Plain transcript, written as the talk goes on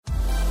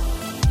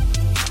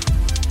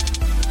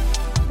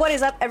What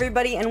is up,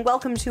 everybody, and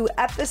welcome to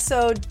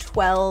episode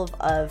 12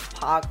 of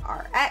POG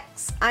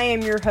RX. I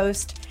am your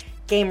host,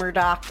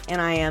 GamerDoc,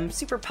 and I am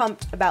super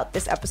pumped about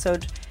this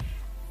episode,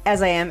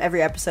 as I am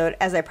every episode,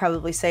 as I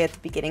probably say at the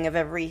beginning of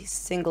every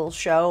single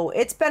show.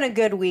 It's been a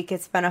good week.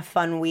 It's been a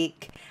fun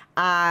week.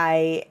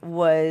 I'm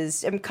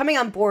coming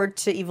on board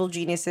to Evil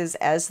Geniuses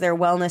as their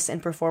wellness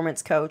and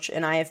performance coach,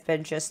 and I have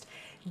been just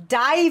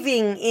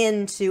diving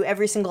into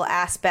every single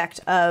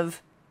aspect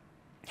of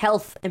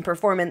health and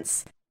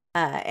performance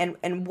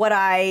and what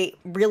I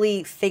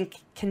really think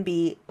can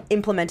be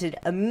implemented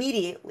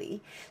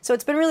immediately. So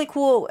it's been really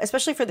cool,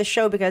 especially for the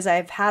show, because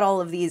I've had all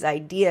of these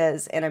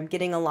ideas and I'm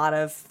getting a lot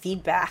of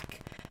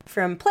feedback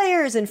from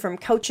players and from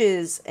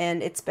coaches,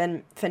 and it's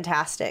been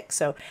fantastic.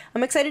 So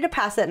I'm excited to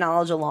pass that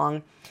knowledge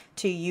along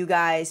to you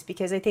guys,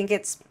 because I think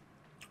it's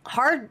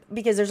hard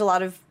because there's a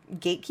lot of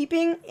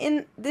gatekeeping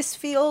in this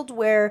field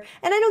where,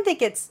 and I don't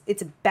think it's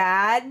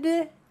bad.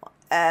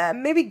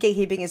 Maybe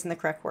gatekeeping isn't the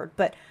correct word,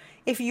 but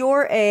if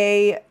you're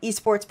a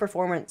esports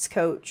performance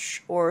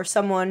coach or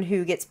someone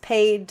who gets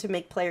paid to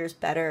make players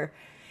better,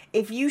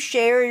 if you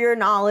share your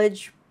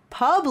knowledge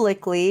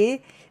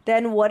publicly,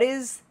 then what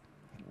is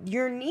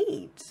your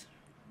need?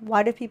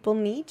 Why do people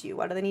need you?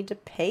 Why do they need to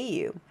pay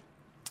you?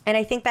 And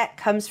I think that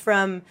comes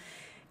from,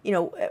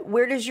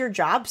 where does your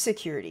job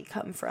security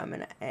come from?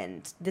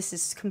 And this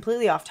is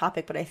completely off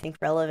topic, but I think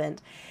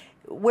relevant.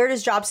 Where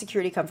does job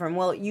security come from?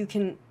 Well, you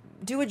can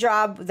do a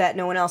job that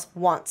no one else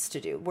wants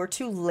to do. We're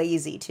too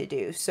lazy to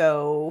do.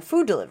 So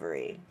food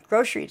delivery,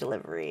 grocery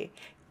delivery,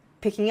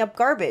 picking up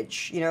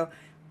garbage,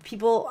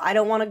 people, I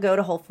don't want to go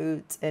to Whole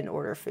Foods and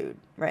order food,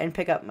 right?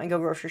 And go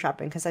grocery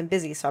shopping because I'm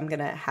busy. So I'm going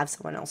to have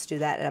someone else do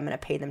that and I'm going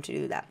to pay them to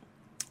do that.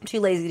 I'm too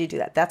lazy to do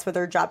that. That's where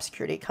their job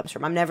security comes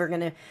from. I'm never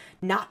going to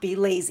not be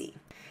lazy.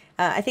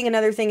 I think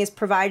another thing is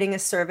providing a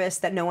service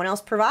that no one else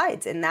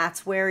provides, and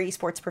that's where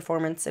esports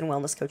performance and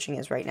wellness coaching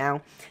is right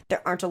now.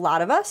 There aren't a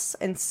lot of us,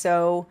 and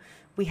so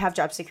we have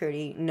job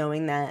security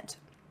knowing that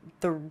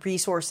the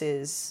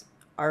resources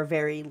are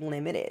very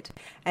limited.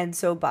 And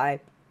so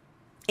by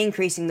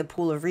increasing the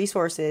pool of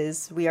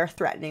resources, we are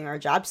threatening our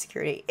job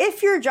security,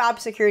 if your job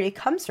security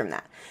comes from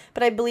that.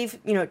 But I believe,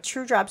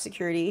 true job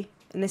security,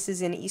 and this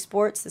is in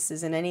esports, this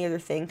is in any other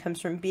thing,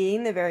 comes from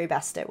being the very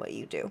best at what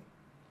you do.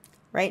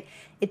 Right?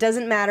 It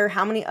doesn't matter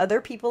how many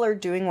other people are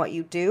doing what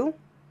you do.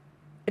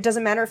 It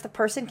doesn't matter if the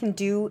person can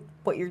do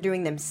what you're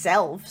doing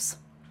themselves.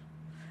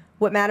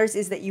 What matters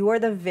is that you are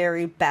the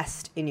very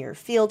best in your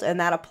field, and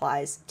that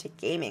applies to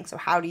gaming. So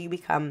how do you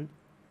become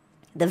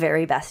the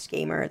very best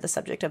gamer? The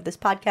subject of this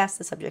podcast,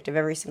 the subject of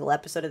every single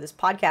episode of this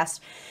podcast.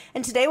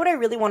 And today what I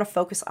really want to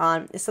focus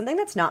on is something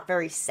that's not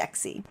very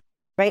sexy,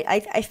 right?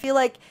 I feel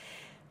like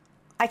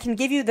I can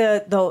give you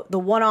the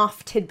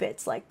one-off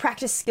tidbits, like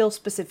practice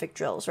skill-specific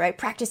drills, right?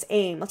 Practice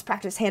aim. Let's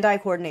practice hand-eye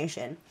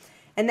coordination.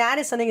 And that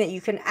is something that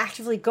you can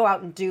actively go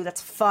out and do that's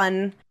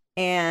fun,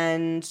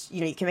 and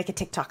you can make a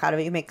TikTok out of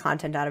it, you can make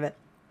content out of it.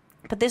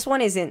 But this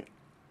one isn't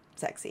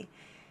sexy.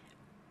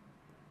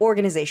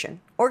 Organization,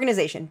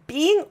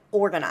 being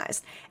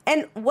organized.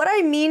 And what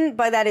I mean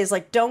by that is,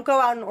 don't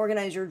go out and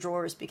organize your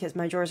drawers, because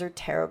my drawers are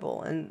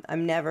terrible and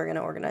I'm never going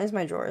to organize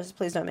my drawers.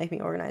 Please don't make me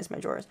organize my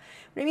drawers.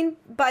 What I mean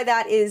by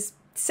that is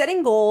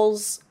setting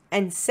goals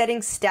and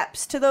setting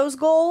steps to those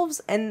goals,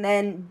 and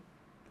then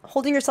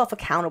holding yourself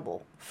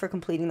accountable for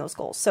completing those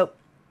goals. So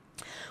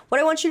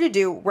what I want you to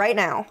do right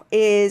now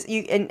is,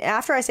 and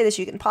after I say this,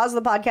 you can pause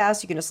the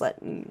podcast, you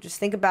can just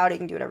think about it, you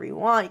can do whatever you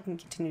want, you can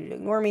continue to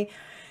ignore me.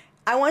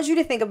 I want you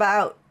to think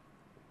about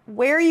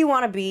where you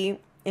want to be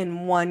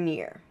in 1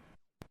 year.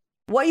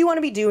 What you want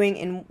to be doing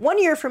in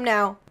 1 year from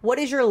now. What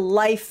is your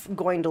life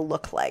going to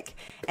look like?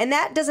 And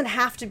that doesn't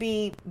have to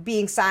be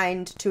being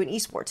signed to an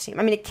esports team.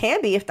 I mean, it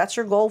can be. If that's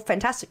your goal,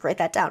 fantastic, write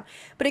that down.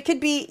 But it could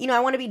be, I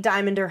want to be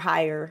diamond or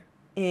higher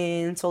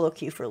in solo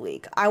queue for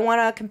league. I want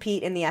to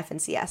compete in the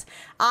FNCS.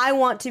 I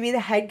want to be the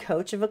head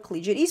coach of a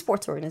collegiate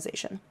esports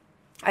organization.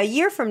 A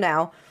year from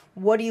now,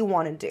 what do you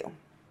want to do?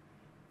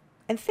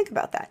 And think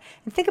about that.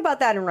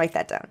 And write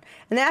that down.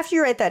 And then after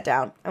you write that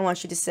down, I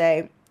want you to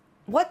say,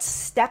 what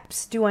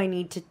steps do I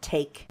need to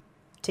take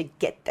to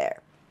get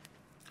there?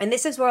 And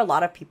this is where a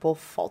lot of people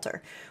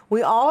falter.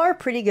 We all are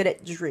pretty good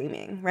at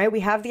dreaming, right? We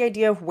have the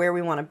idea of where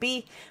we want to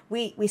be.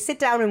 We sit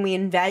down and we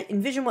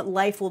envision what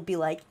life will be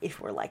like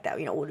if we're like that.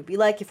 What would it be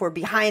like if we're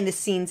behind the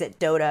scenes at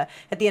Dota,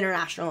 at the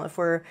International, if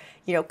we're,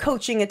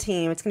 coaching a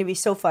team? It's going to be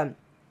so fun.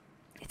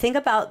 Think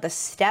about the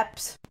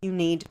steps you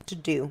need to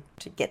do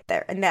to get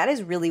there. And that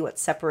is really what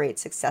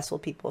separates successful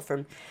people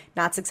from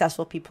not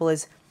successful people,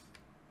 is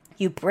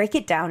you break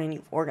it down and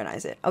you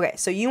organize it. Okay,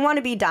 so you want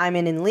to be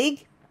diamond in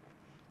league,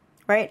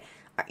 right?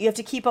 You have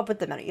to keep up with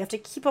the meta. You have to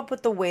keep up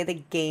with the way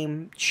the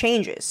game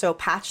changes. So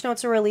patch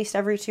notes are released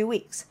every 2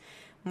 weeks.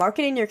 Mark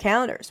it in your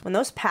calendars. When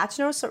those patch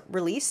notes are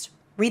released,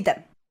 read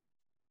them.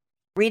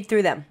 Read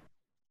through them.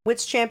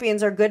 Which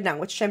champions are good now?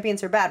 Which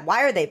champions are bad?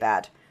 Why are they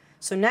bad?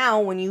 So now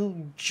when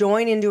you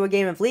join into a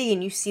game of league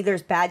and you see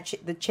there's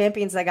the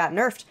champions that got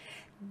nerfed,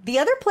 the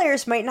other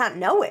players might not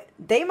know it.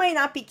 They might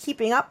not be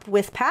keeping up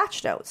with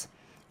patch notes.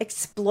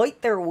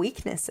 exploit their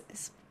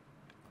weaknesses.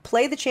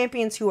 Play the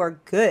champions who are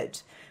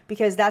good,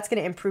 because that's going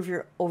to improve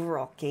your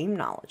overall game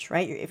knowledge,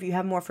 right? If you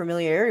have more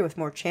familiarity with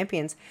more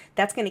champions,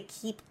 that's going to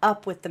keep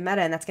up with the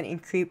meta, and that's going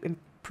to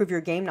improve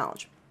your game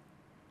knowledge.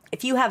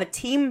 If you have a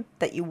team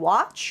that you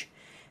watch,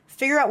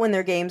 figure out when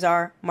their games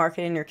are, mark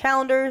it in your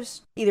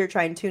calendars, either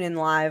try and tune in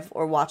live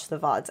or watch the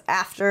VODs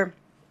after.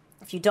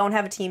 If you don't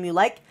have a team you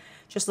like,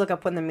 just look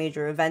up when the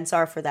major events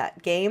are for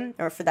that game,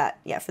 or for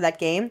that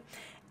game,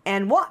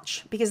 and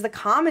watch, because the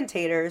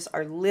commentators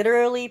are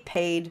literally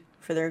paid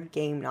for their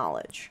game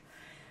knowledge.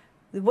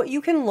 What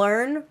you can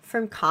learn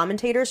from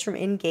commentators from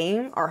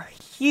in-game are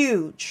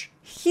huge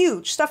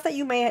stuff that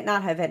you may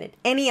not have had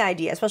any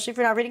idea, especially if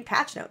you're not reading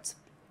patch notes.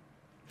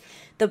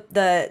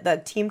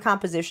 The team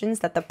compositions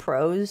that the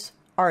pros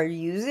are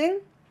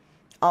using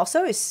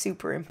also is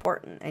super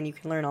important, and you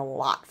can learn a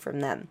lot from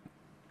them.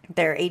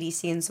 Their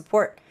ADC and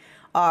support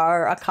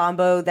are a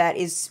combo that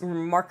is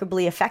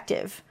remarkably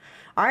effective.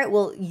 All right,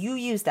 well, you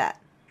use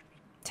that.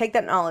 Take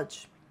that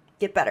knowledge.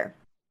 Get better.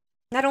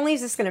 Not only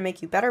is this going to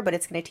make you better, but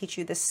it's going to teach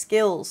you the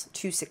skills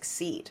to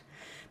succeed.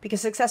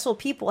 Because successful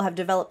people have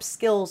developed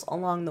skills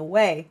along the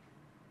way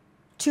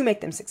to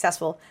make them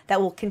successful that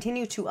will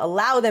continue to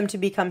allow them to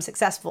become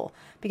successful.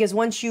 Because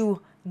once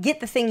you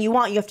get the thing you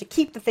want, you have to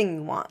keep the thing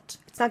you want.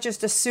 It's not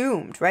just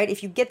assumed, right?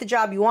 If you get the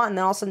job you want and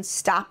then all of a sudden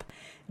stop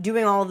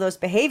doing all of those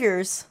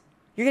behaviors,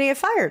 you're going to get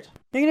fired.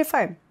 You're going to get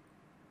fired.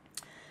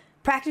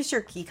 Practice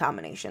your key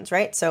combinations,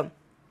 right? So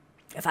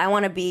if I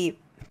want to be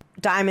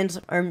diamonds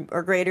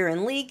or greater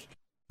in League,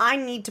 I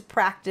need to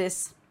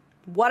practice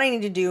what I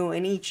need to do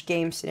in each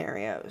game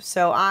scenario.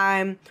 So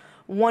I'm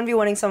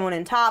 1v1ing someone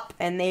in top,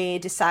 and they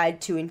decide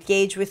to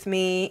engage with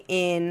me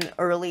in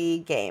early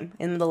game,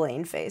 in the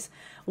lane phase.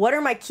 What are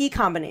my key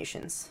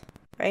combinations,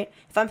 right?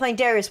 If I'm playing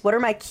Darius, what are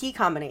my key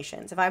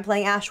combinations? If I'm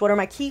playing Ashe, what are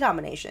my key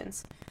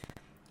combinations?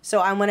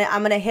 So I'm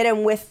gonna hit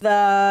him with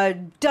the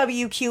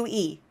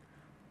WQE.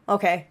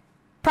 Okay,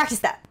 practice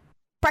that.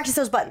 Practice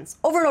those buttons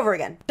over and over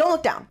again. Don't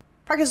look down.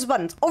 Practice those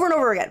buttons over and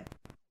over again.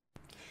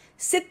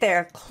 Sit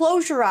there,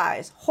 close your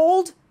eyes,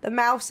 hold the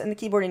mouse and the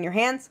keyboard in your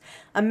hands.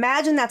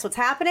 Imagine that's what's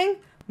happening.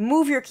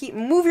 Move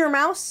your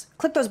mouse,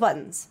 click those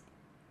buttons.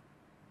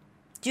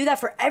 Do that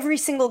for every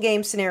single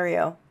game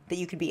scenario that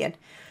you could be in.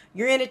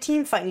 You're in a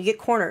team fight and you get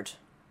cornered.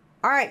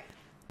 All right,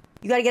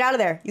 you got to get out of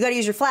there. You got to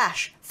use your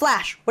flash.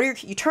 Flash.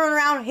 You turn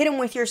around, hit him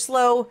with your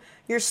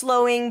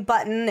slowing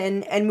button,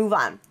 and move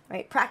on.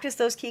 Right? Practice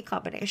those key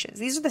combinations.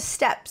 These are the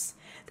steps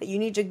that you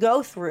need to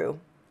go through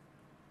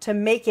to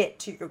make it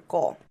to your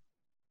goal.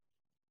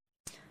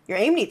 Your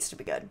aim needs to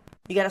be good.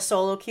 You got to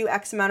solo queue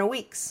X amount of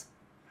weeks.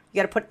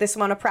 You got to put this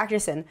amount of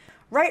practice in.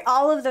 Write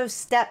all of those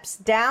steps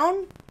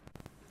down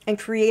and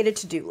create a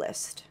to-do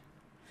list.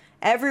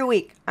 Every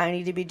week, I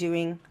need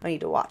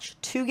to watch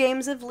 2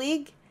 games of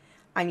League.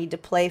 I need to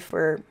play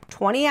for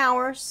 20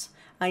 hours.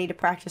 I need to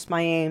practice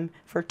my aim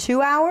for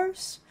 2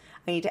 hours.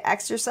 I need to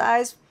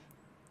exercise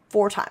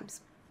 4 times.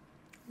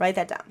 Write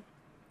that down.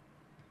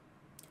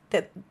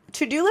 The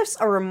to-do lists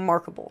are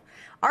remarkable.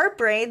 Our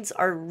brains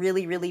are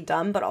really, really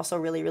dumb, but also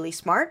really, really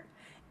smart.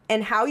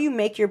 And how you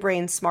make your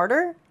brain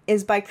smarter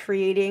is by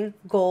creating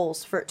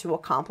goals for it to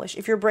accomplish.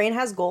 If your brain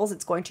has goals,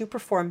 it's going to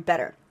perform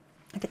better.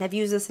 I think I've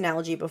used this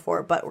analogy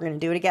before, but we're going to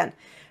do it again.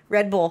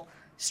 Red Bull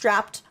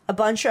strapped a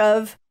bunch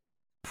of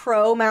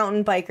pro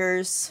mountain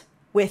bikers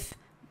with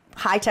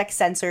high-tech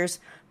sensors,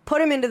 put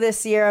them into the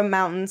Sierra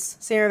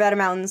Nevada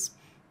mountains,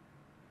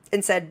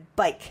 and said,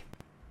 bike.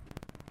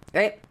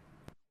 Right?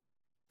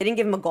 They didn't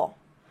give them a goal.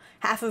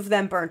 Half of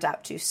them burnt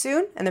out too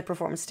soon, and their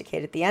performance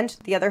decayed at the end.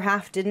 The other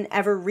half didn't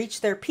ever reach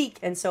their peak,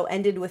 and so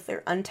ended with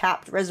their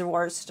untapped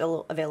reservoirs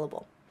still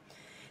available.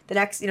 The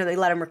next, they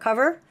let them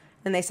recover,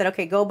 and they said,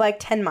 okay, go bike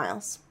 10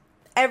 miles.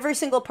 Every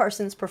single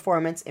person's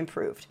performance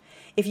improved.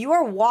 If you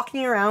are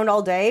walking around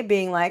all day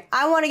being like,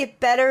 I want to get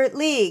better at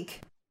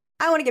League,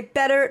 I want to get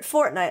better at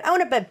Fortnite, I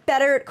want to get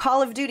better at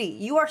Call of Duty,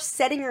 you are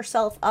setting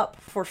yourself up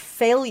for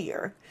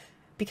failure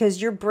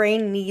because your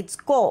brain needs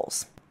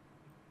goals.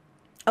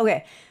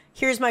 Okay,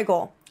 here's my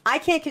goal.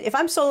 If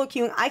I'm solo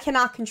queuing, I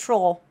cannot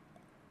control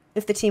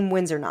if the team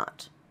wins or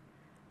not.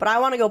 But I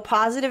want to go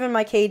positive in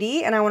my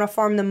KD, and I want to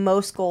farm the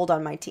most gold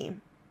on my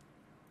team.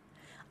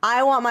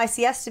 I want my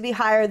CS to be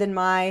higher than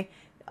my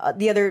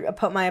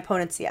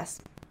opponent's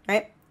CS,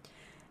 right?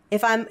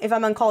 If I'm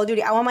on Call of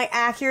Duty, I want my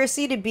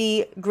accuracy to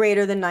be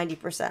greater than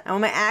 90%. I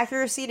want my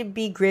accuracy to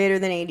be greater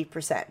than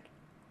 80%,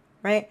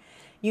 right?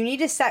 You need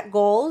to set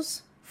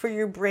goals for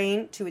your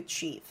brain to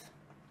achieve.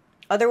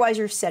 Otherwise,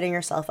 you're setting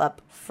yourself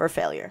up for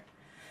failure.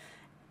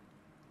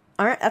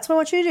 All right, that's what I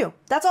want you to do.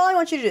 That's all I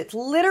want you to do. It's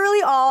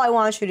literally all I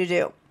want you to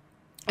do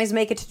is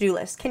make a to-do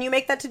list. Can you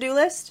make that to-do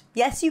list?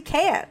 Yes, you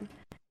can.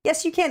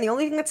 Yes, you can. The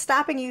only thing that's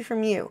stopping you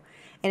from you.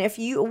 And if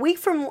you, a week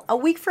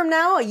from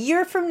now, a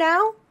year from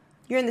now,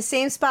 you're in the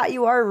same spot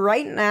you are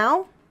right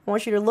now, I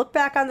want you to look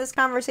back on this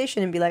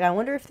conversation and be like, I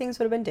wonder if things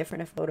would have been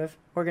different if I would have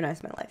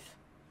organized my life.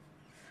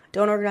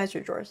 Don't organize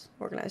your drawers.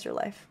 Organize your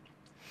life.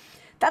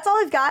 That's all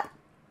I've got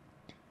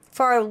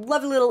for our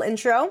lovely little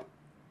intro.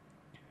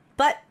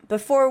 But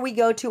before we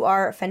go to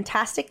our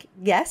fantastic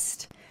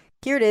guest,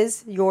 here it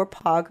is, your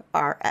POG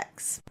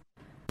RX.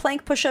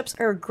 Plank push-ups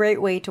are a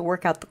great way to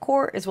work out the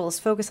core as well as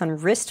focus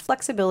on wrist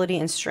flexibility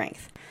and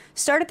strength.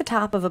 Start at the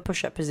top of a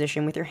push-up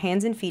position with your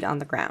hands and feet on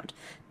the ground.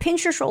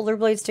 Pinch your shoulder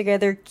blades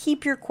together,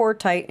 keep your core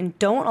tight, and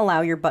don't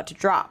allow your butt to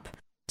drop.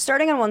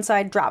 Starting on one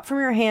side, drop from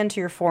your hand to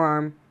your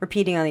forearm,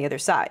 repeating on the other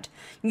side.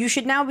 You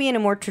should now be in a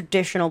more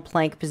traditional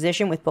plank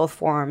position with both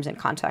forearms in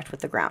contact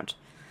with the ground.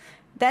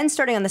 Then,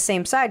 starting on the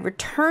same side,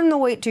 return the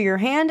weight to your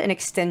hand and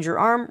extend your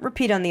arm.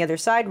 Repeat on the other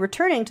side,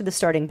 returning to the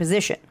starting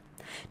position.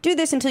 Do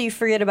this until you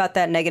forget about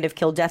that negative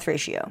kill-death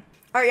ratio.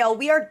 All right, y'all,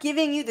 we are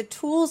giving you the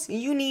tools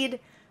you need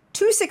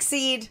to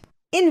succeed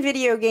in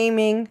video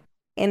gaming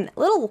in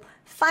little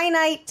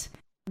finite,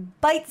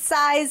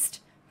 bite-sized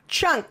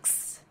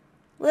chunks.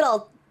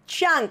 Little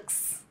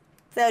chunks.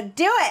 So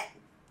do it.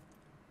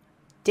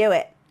 Do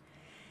it.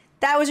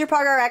 That was your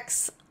POG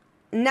RX.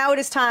 Now it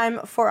is time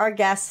for our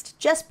guest.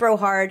 Jess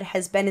Brohard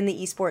has been in the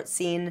esports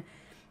scene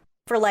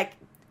for like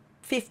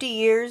 50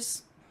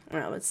 years.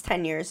 No, it's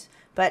 10 years.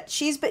 But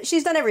she's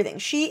done everything.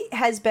 She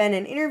has been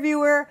an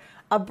interviewer,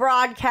 a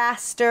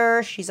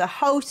broadcaster, she's a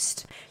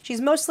host. She's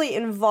mostly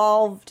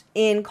involved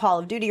in Call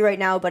of Duty right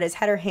now, but has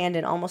had her hand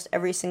in almost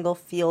every single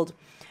field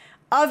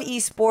of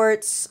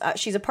esports.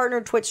 She's a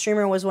partnered Twitch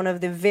streamer, was one of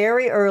the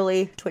very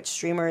early Twitch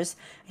streamers.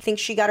 I think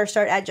she got her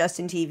start at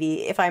Justin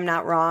TV, if I'm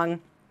not wrong.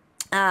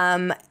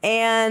 And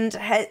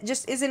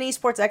just is an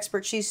esports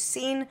expert. She's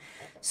seen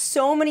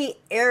so many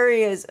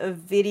areas of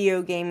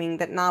video gaming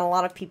that not a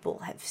lot of people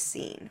have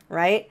seen,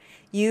 right?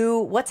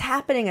 What's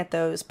happening at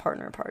those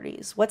partner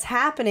parties? What's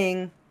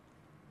happening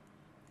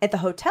at the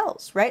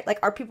hotels, right? Like,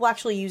 are people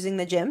actually using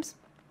the gyms?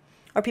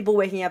 Are people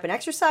waking up and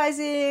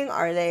exercising?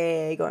 Are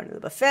they going to the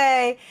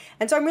buffet?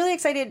 And so I'm really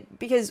excited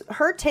because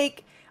her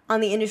take on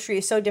the industry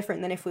is so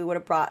different than if we would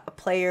have brought a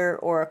player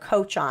or a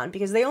coach on,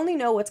 because they only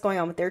know what's going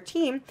on with their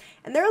team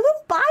and they're a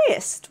little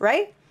biased,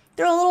 right?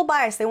 They're a little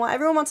biased.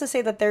 Everyone wants to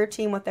say that their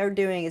team, what they're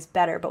doing is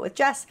better. But with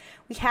Jess,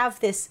 we have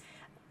this,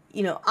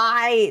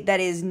 eye that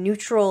is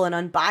neutral and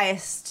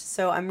unbiased.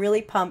 So I'm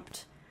really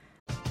pumped.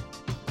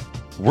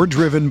 We're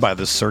driven by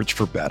the search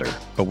for better.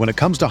 But when it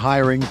comes to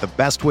hiring, the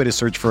best way to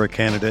search for a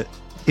candidate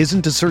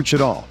isn't to search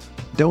at all.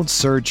 Don't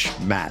search,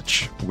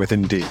 match with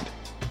Indeed.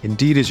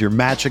 Indeed is your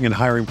matching and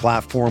hiring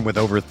platform with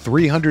over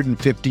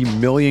 350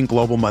 million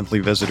global monthly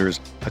visitors,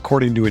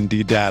 according to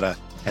Indeed data,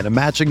 and a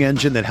matching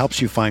engine that helps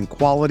you find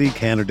quality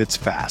candidates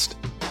fast.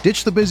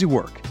 Ditch the busy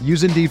work.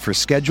 Use Indeed for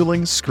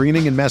scheduling,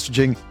 screening, and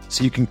messaging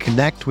so you can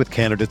connect with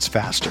candidates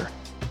faster.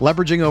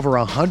 Leveraging over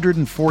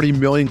 140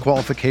 million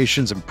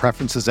qualifications and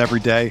preferences every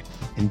day,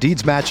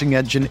 Indeed's matching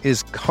engine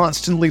is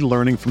constantly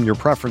learning from your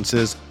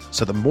preferences,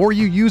 so the more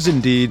you use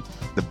Indeed,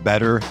 the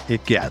better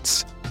it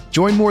gets.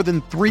 Join more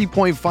than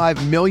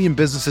 3.5 million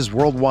businesses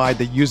worldwide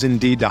that use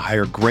Indeed to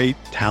hire great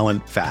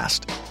talent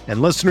fast.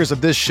 And listeners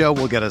of this show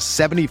will get a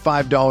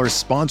 $75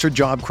 sponsored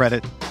job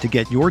credit to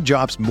get your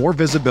jobs more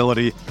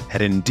visibility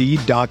at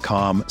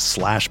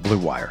Indeed.com/Blue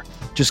Wire.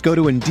 Just go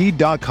to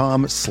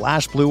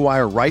Indeed.com/Blue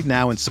Wire right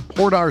now and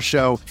support our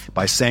show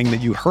by saying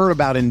that you heard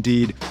about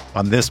Indeed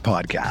on this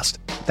podcast.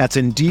 That's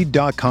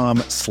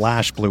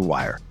Indeed.com/Blue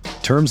Wire.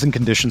 Terms and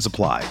conditions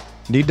apply.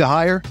 Need to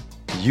hire?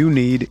 You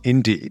need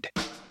Indeed.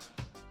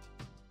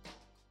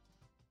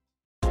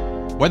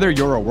 Whether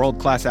you're a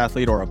world-class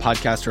athlete or a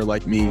podcaster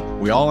like me,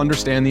 we all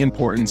understand the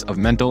importance of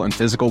mental and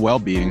physical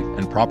well-being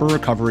and proper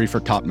recovery for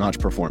top-notch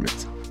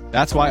performance.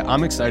 That's why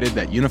I'm excited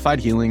that Unified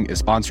Healing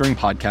is sponsoring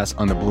podcasts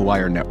on the Blue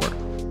Wire Network.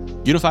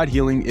 Unified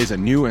Healing is a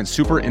new and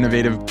super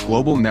innovative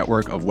global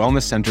network of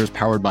wellness centers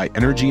powered by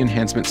Energy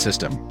Enhancement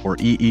System, or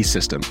EE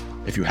System.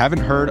 If you haven't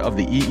heard of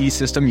the EE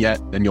System yet,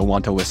 then you'll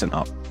want to listen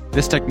up.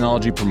 This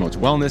technology promotes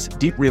wellness,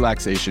 deep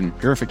relaxation,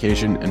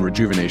 purification, and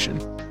rejuvenation.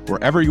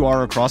 Wherever you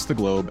are across the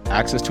globe,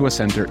 access to a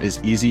center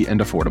is easy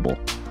and affordable.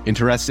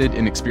 Interested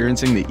in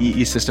experiencing the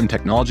EE System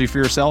technology for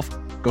yourself?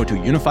 Go to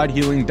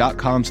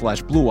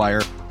unifiedhealing.com/Blue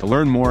Wire to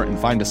learn more and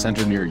find a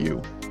center near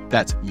you.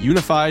 That's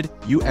unified,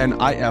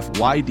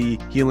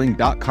 UNIFYD,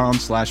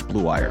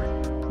 healing.com/Blue Wire.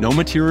 No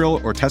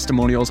material or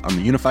testimonials on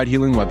the Unified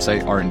Healing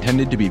website are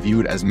intended to be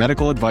viewed as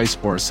medical advice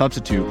or a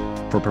substitute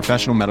for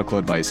professional medical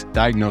advice,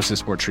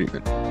 diagnosis, or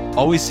treatment.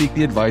 Always seek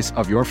the advice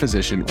of your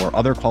physician or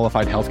other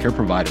qualified healthcare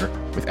provider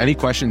with any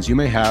questions you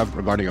may have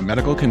regarding a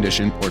medical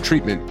condition or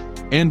treatment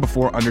and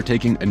before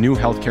undertaking a new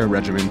healthcare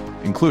regimen,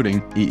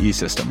 including EE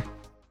System.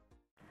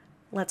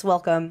 Let's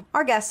welcome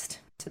our guest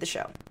to the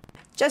show.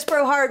 Jess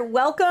Brohard,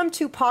 welcome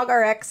to POG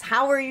RX.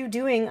 How are you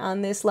doing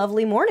on this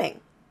lovely morning?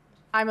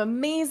 I'm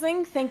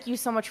amazing. Thank you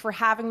so much for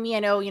having me. I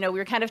know, we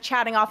were kind of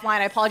chatting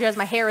offline. I apologize.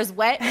 My hair is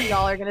wet.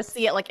 Y'all are going to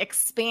see it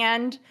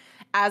expand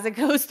as it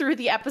goes through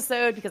the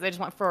episode because I just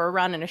went for a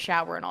run and a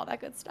shower and all that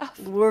good stuff.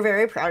 We're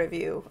very proud of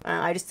you.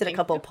 I just did a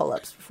couple of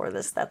pull-ups before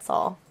this. That's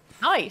all.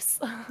 Nice.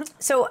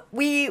 So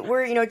we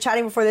were,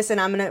 chatting before this,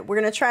 and we're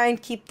gonna try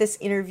and keep this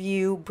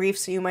interview brief,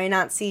 so you might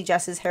not see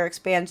Jess's hair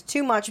expand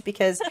too much,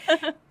 because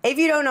if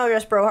you don't know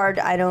Jess Brohard,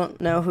 I don't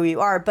know who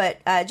you are,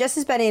 but Jess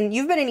you've been in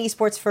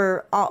esports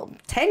for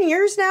 10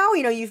 years now.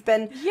 You've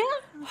been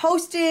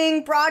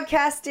hosting,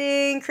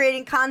 broadcasting,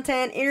 creating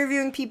content,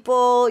 interviewing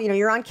people.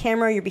 You're on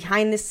camera, you're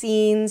behind the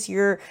scenes,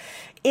 you're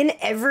in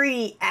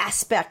every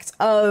aspect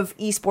of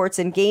esports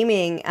and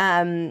gaming.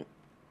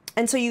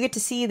 And so you get to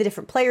see the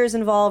different players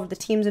involved, the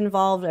teams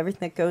involved,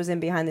 everything that goes in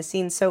behind the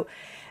scenes. So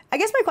I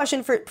guess my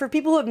question for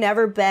people who have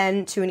never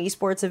been to an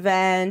esports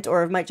event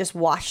or might just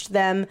watched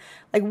them,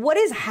 like, what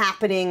is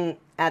happening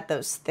at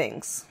those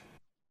things?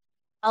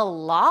 A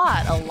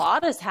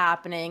lot is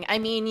happening. I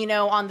mean,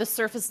 on the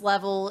surface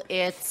level,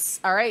 it's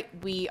all right,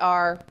 we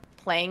are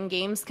playing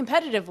games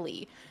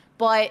competitively.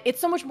 But it's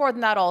so much more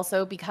than that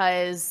also,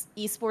 because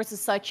esports is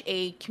such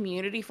a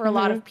community for a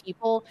lot of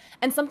people.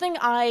 And something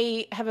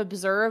I have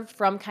observed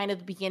from kind of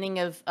the beginning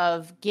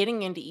of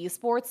getting into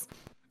esports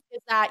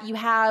is that you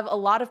have a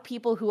lot of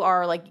people who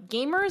are like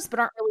gamers but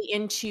aren't really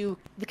into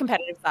the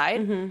competitive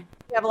side. You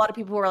have a lot of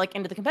people who are like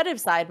into the competitive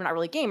side but not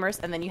really gamers,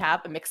 and then you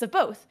have a mix of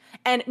both.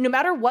 And no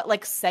matter what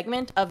like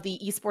segment of the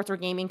esports or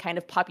gaming kind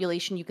of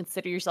population you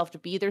consider yourself to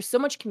be, there's so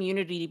much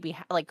community to be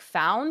like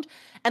found.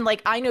 And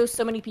like I know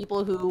so many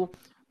people who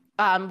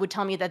would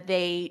tell me that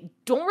they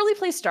don't really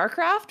play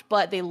StarCraft,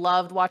 but they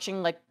loved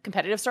watching like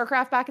competitive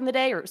StarCraft back in the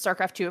day, or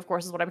StarCraft 2, of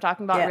course, is what I'm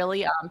talking about,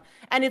 really.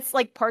 And it's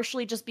like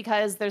partially just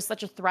because there's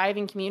such a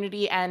thriving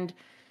community and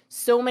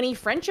so many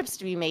friendships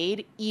to be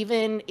made,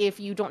 even if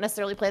you don't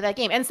necessarily play that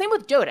game. And same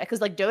with Dota, because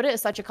like Dota is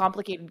such a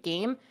complicated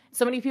game.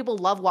 So many people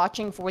love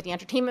watching for the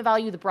entertainment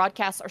value. The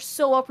broadcasts are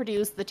so well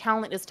produced. The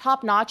talent is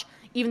top notch,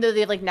 even though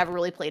they've like never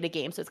really played a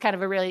game. So it's kind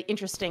of a really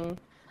interesting,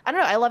 I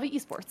don't know, I love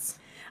esports.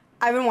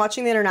 I've been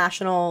watching the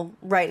International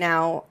right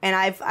now, and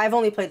I've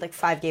only played like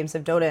 5 games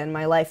of Dota in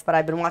my life, but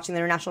I've been watching the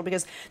International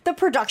because the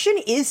production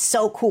is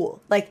so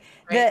cool. Like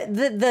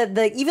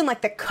the even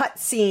like the cut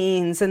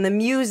scenes and the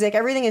music,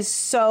 everything is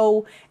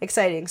so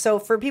exciting. So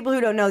for people who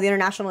don't know, the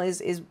International is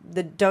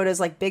the Dota's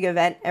like big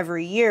event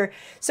every year.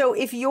 So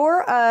if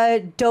you're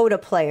a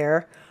Dota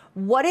player,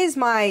 what is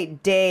my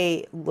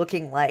day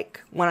looking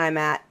like when I'm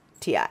at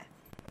TI?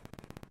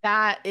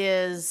 That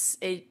is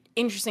a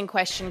interesting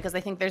question, because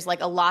I think there's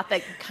like a lot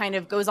that kind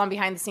of goes on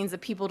behind the scenes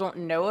that people don't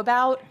know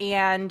about.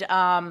 And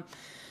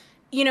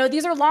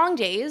these are long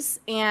days,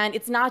 and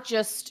it's not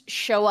just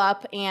show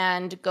up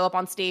and go up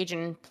on stage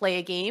and play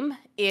a game.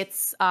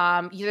 It's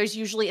there's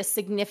usually a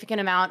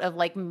significant amount of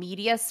like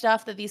media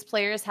stuff that these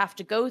players have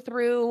to go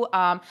through.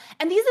 And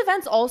these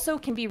events also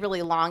can be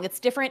really long.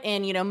 It's different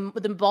in,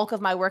 the bulk of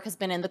my work has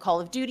been in the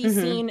Call of Duty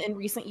scene in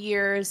recent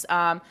years.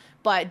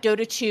 But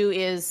Dota 2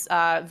 is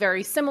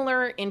very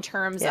similar in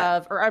terms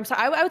of, or I'm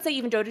sorry, I would say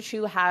even Dota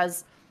 2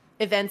 has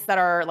events that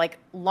are like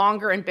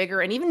longer and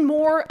bigger and even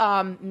more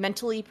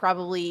mentally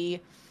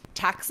probably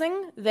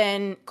taxing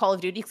than Call of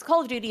Duty. Because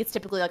Call of Duty, it's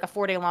typically like a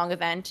 4-day long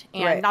event,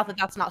 and not that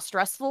that's not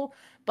stressful,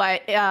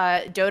 but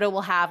Dota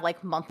will have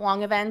like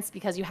month-long events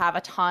because you have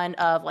a ton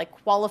of like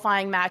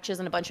qualifying matches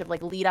and a bunch of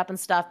like lead up and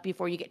stuff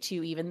before you get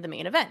to even the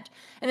main event.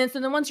 And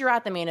then once you're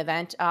at the main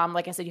event,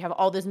 like I said, you have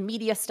all this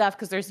media stuff,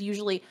 because there's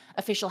usually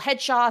official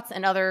headshots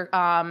and other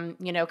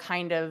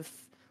kind of,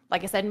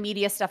 like I said,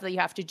 media stuff that you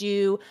have to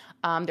do.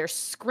 There's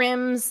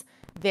scrims.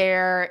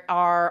 There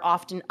are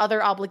often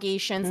other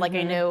obligations. Like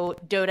I know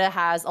Dota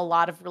has a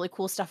lot of really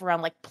cool stuff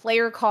around like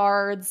player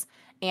cards.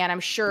 And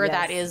I'm sure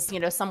that is,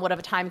 somewhat of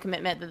a time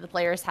commitment that the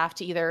players have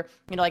to either,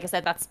 like I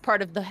said, that's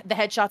part of the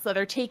headshots that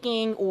they're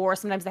taking, or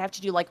sometimes they have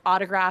to do like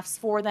autographs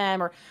for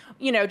them, or,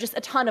 just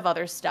a ton of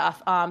other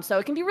stuff. So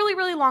it can be really,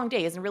 really long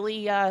days and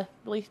really,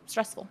 really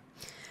stressful.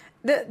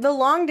 The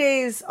long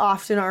days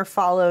often are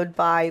followed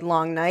by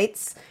long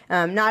nights.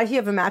 Not if you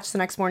have a match the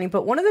next morning,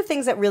 but one of the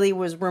things that really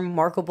was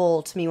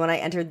remarkable to me when I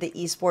entered the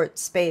esports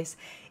space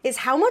is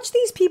how much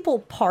these people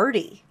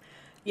party.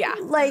 Yeah.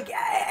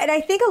 And I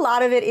think a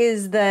lot of it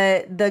is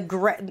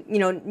you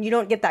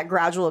don't get that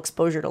gradual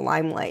exposure to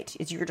limelight.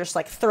 You're just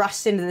like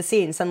thrust into the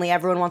scene. Suddenly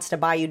everyone wants to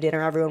buy you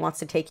dinner. Everyone wants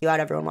to take you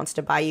out. Everyone wants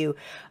to buy you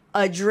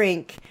a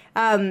drink.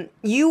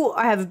 You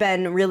have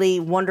been really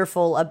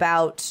wonderful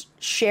about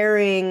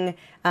sharing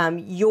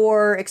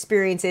your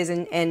experiences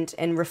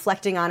and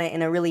reflecting on it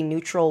in a really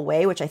neutral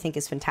way, which I think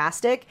is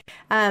fantastic.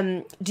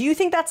 Do you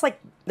think that's like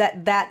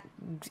that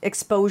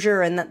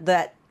exposure and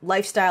that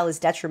lifestyle is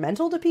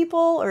detrimental to people,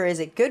 or is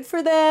it good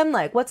for them?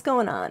 Like, what's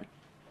going on?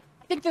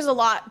 I think there's a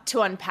lot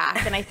to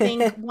unpack. And I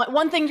think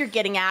one thing you're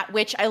getting at,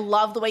 which I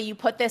love the way you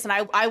put this, and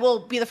I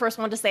will be the first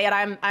one to say it,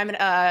 I'm an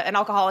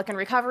alcoholic in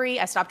recovery.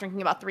 I stopped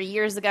drinking about 3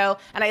 years ago.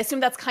 And I assume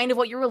that's kind of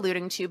what you're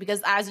alluding to,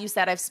 because as you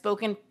said, I've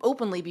spoken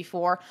openly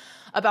before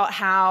about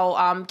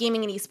how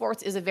gaming and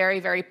esports is a very,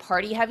 very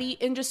party-heavy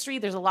industry.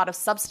 There's a lot of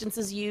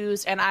substances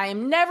used, and I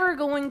am never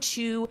going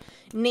to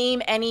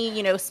name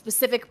any,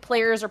 specific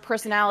players or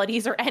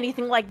personalities or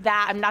anything like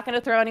that. I'm not going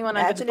to throw anyone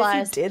under the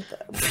bus. Imagine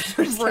if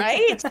you did, though.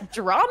 Right?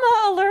 Drama.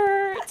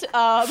 alert.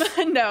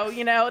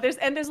 No, there's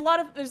a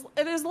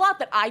lot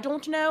that I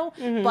don't know,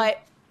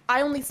 but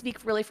I only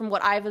speak really from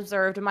what I've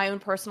observed in my own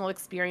personal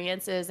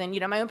experiences. And,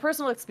 my own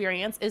personal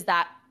experience is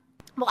that,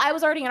 well, I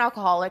was already an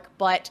alcoholic,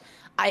 but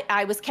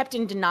I was kept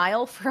in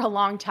denial for a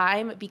long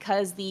time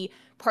because the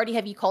party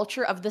heavy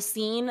culture of the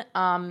scene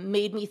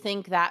made me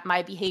think that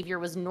my behavior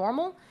was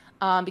normal.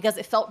 Because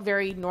it felt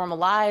very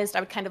normalized. I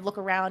would kind of look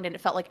around and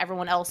it felt like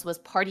everyone else was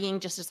partying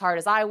just as hard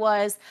as I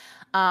was.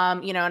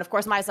 And of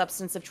course my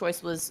substance of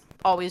choice was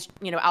always,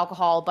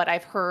 alcohol, but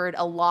I've heard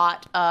a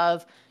lot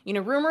of,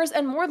 rumors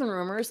and more than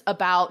rumors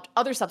about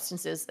other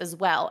substances as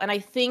well. And I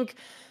think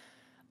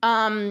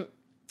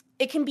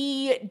it can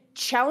be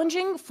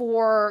challenging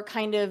for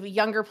kind of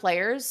younger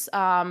players,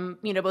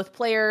 both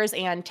players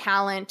and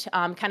talent,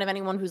 kind of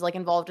anyone who's like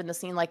involved in the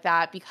scene like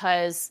that,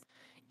 because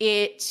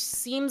it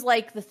seems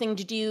like the thing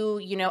to do,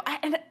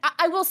 and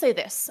I will say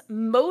this,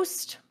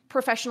 most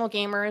professional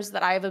gamers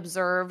that I've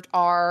observed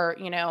are,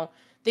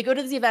 they go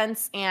to these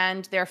events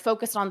and they're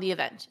focused on the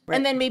event. Right.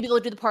 And then maybe they'll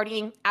do the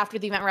partying after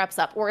the event wraps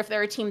up. Or if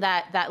they're a team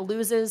that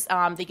loses,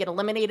 they get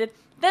eliminated,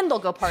 then they'll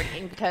go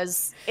partying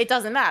because it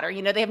doesn't matter.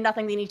 They have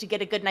nothing they need to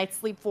get a good night's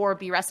sleep for,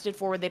 be rested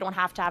for. They don't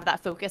have to have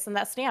that focus and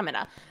that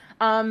stamina.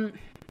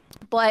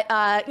 But,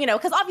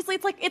 because obviously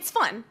it's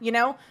fun,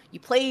 you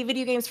play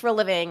video games for a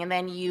living and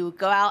then you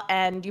go out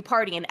and you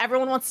party and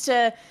everyone wants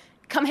to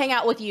come hang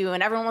out with you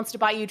and everyone wants to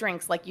buy you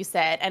drinks, like you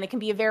said. And it can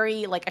be a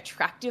very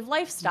attractive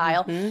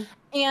lifestyle. Mm-hmm.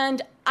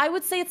 And I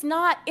would say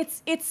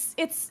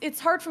it's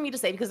hard for me to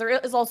say because there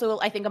is also,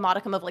 I think, a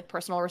modicum of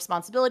personal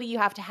responsibility you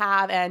have to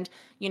have. And,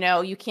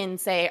 you can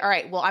say, all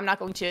right, well, I'm not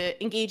going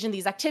to engage in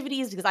these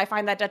activities because I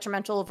find that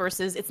detrimental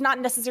versus it's not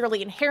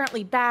necessarily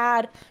inherently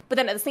bad. But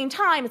then at the same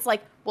time, it's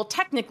well,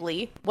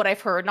 technically what I've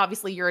heard, and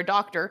obviously you're a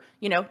doctor,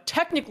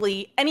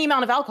 technically any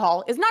amount of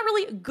alcohol is not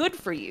really good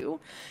for you.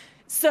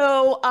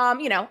 So,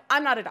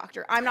 I'm not a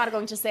doctor. I'm not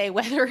going to say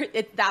whether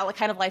that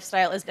kind of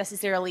lifestyle is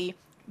necessarily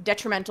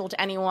detrimental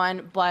to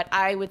anyone, but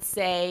I would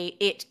say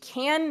it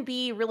can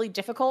be really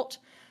difficult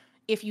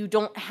if you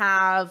don't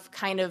have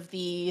kind of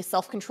the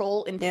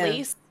self-control in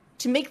place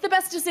to make the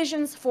best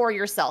decisions for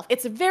yourself.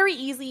 It's very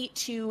easy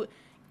to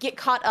get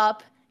caught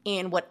up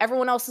in what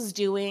everyone else is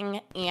doing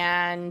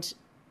and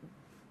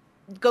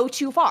go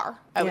too far,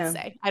 I would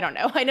say. I don't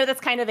know. I know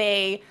that's kind of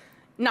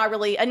not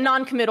really a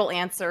non-committal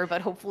answer,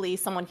 but hopefully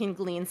someone can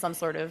glean some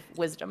sort of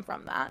wisdom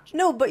from that.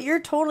 No, but you're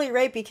totally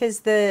right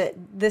because the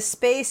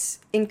space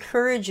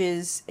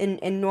encourages and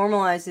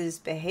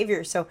normalizes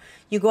behavior. So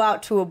you go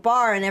out to a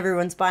bar and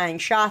everyone's buying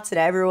shots and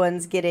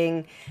everyone's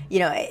getting,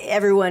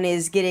 everyone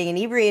is getting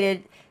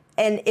inebriated.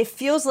 And it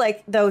feels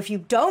like, though, if you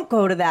don't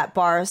go to that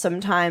bar,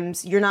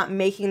 sometimes you're not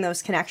making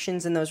those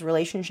connections and those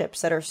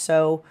relationships that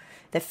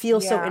feel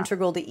so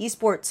integral to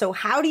esports. So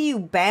how do you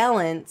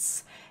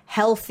balance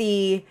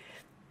healthy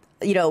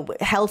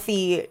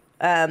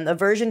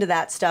aversion to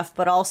that stuff,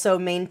 but also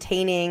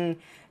maintaining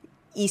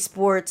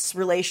esports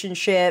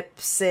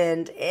relationships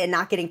and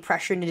not getting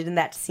pressured into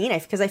that scene?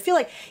 Because I feel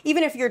like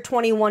even if you're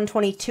 21,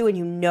 22 and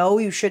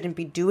you shouldn't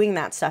be doing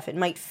that stuff, it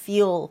might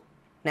feel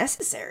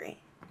necessary.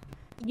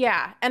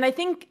 Yeah. And I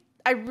think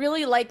I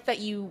really like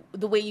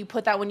the way you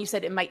put that when you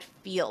said it might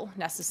feel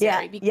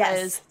necessary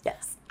because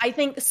yes. I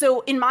think so.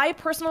 In my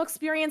personal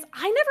experience,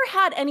 I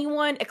never had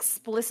anyone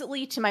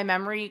explicitly to my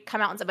memory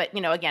come out and say, but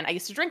again, I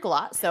used to drink a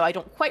lot, so I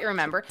don't quite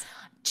remember.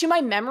 To my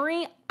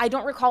memory, I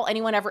don't recall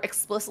anyone ever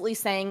explicitly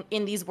saying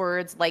in these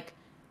words,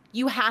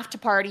 you have to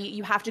party,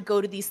 you have to go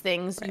to these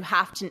things, right. You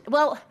have to,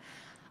 well,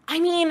 I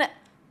mean,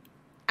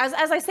 as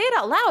I say it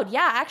out loud,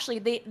 actually,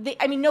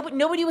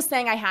 nobody was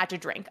saying I had to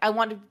drink. I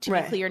wanted to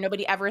be clear.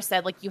 Nobody ever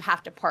said you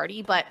have to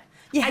party, but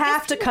you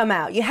have to come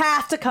out. You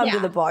have to come to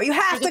the bar. You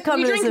have to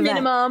come to this event.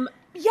 Minimum.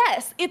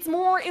 Yes, it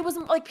was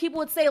people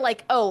would say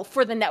oh,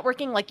 for the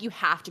networking, you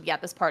have to be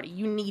at this party.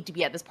 You need to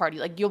be at this party.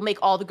 You'll make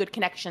all the good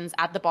connections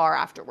at the bar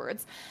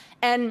afterwards.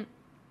 And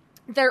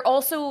there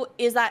also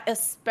is that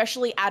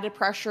especially added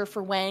pressure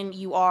for when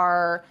you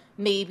are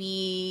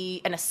maybe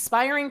an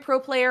aspiring pro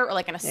player or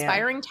an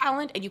aspiring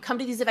talent and you come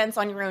to these events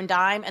on your own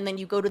dime and then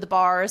you go to the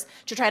bars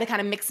to try to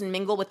kind of mix and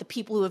mingle with the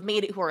people who have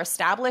made it, who are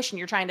established, and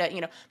you're trying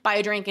to, buy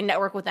a drink and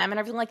network with them and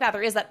everything like that.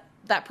 There is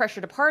that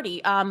pressure to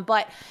party.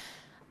 But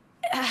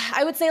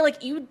I would say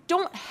you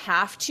don't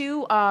have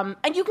to,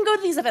 and you can go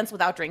to these events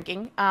without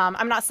drinking.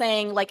 I'm not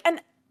saying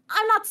and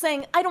I'm not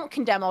saying I don't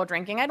condemn all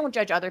drinking. I don't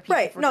judge other people.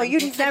 Right. No,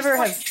 you never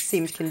have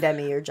seemed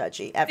condemning or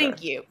judgy ever.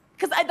 Thank you.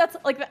 Because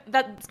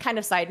that's kind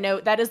of side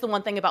note. That is the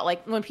one thing about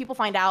when people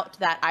find out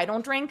that I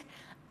don't drink,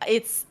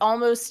 it's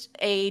almost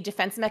a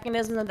defense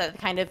mechanism that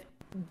kind of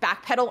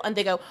backpedal and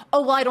they go,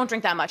 oh, well, I don't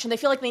drink that much. And they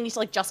feel like they need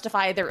to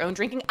justify their own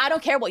drinking. I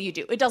don't care what you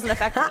do. It doesn't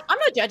affect me. I'm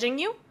not judging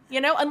you,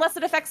 unless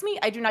it affects me.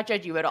 I do not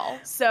judge you at all.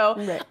 So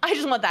right. I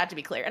just want that to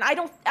be clear. And I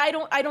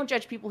don't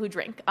judge people who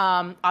drink,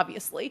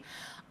 obviously.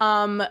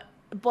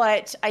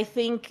 But I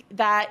think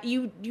that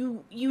you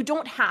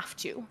don't have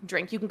to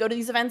drink. You can go to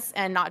these events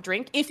and not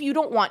drink. If you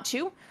don't want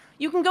to,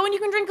 you can go and you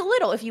can drink a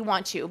little if you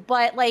want to.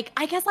 But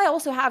I guess I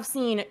also have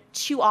seen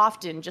too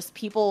often just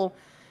people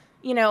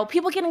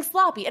people getting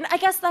sloppy. And I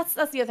guess that's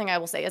the other thing I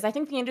will say is I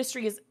think the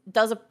industry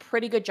does a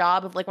pretty good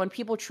job of like when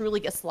people truly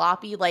get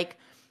sloppy, like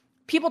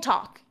people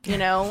talk,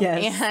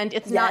 Yes. and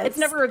it's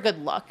never a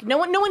good look. No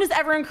one is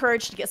ever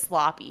encouraged to get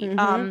sloppy.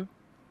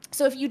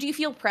 So if you do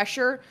feel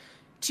pressure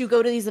to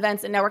go to these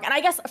events and network, and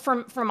I guess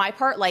for my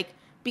part, like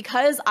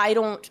because I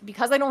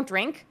don't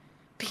drink,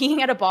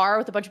 being at a bar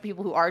with a bunch of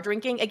people who are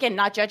drinking, again,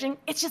 not judging,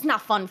 it's just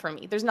not fun for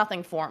me. There's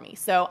nothing for me.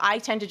 So I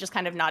tend to just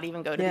kind of not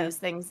even go to these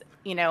things,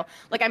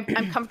 like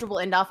I'm comfortable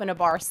enough in a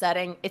bar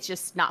setting. It's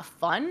just not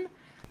fun.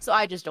 So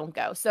I just don't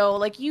go. So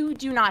like you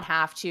do not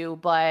have to,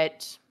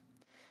 but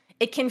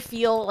it can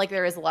feel like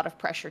there is a lot of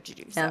pressure to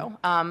do so.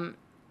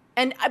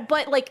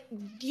 But like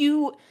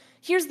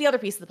here's the other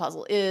piece of the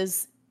puzzle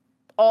is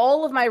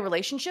all of my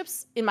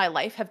relationships in my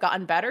life have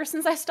gotten better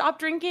since I stopped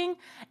drinking.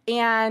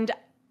 And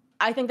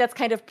I think that's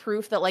kind of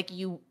proof that like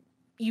you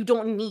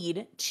don't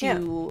need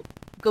to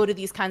go to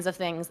these kinds of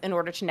things in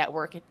order to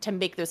network, to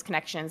make those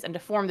connections and to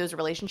form those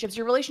relationships.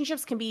 Your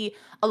relationships can be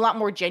a lot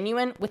more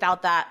genuine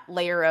without that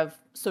layer of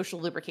social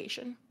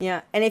lubrication.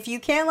 Yeah. And if you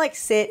can't like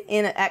sit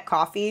at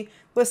coffee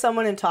with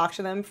someone and talk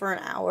to them for an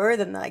hour,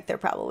 then like they're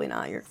probably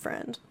not your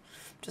friend.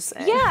 Just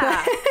saying.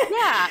 Yeah.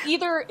 Yeah.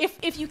 Either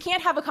if you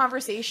can't have a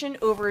conversation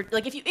over,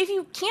 like if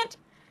you can't,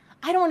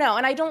 I don't know.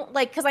 And I don't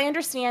like, because I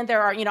understand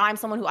there are, I'm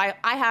someone who I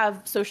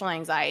have social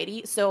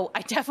anxiety. So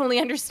I definitely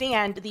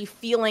understand the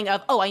feeling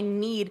of, I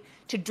need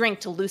to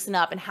drink to loosen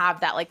up and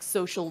have that like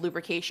social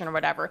lubrication or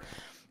whatever.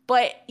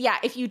 But yeah,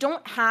 if you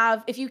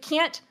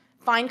can't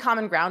find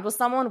common ground with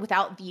someone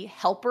without the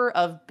helper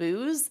of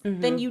booze,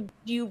 then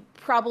you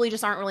probably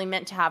just aren't really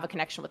meant to have a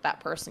connection with that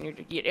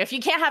person. If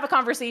you can't have a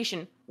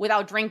conversation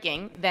without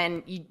drinking,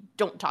 then you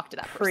don't talk to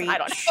that person. I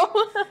don't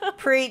know.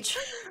 Preach.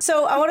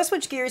 So I want to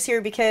switch gears here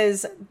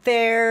because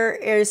there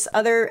is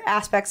other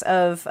aspects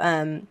of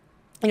the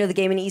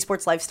gaming and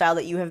esports lifestyle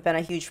that you have been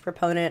a huge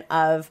proponent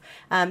of.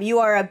 You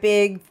are a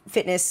big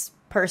fitness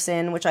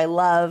person, which I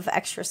love.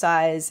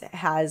 Exercise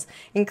has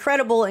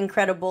incredible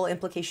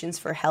implications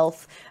for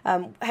health.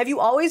 Have you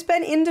always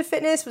been into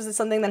fitness? Was it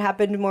something that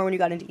happened more when you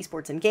got into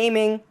esports and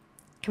gaming?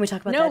 Can we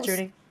talk about that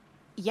journey?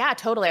 Yeah,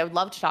 totally. I would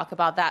love to talk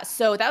about that.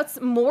 So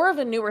that's more of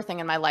a newer thing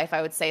in my life,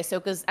 I would say. So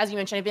because as you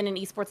mentioned, I've been in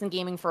esports and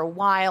gaming for a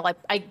while.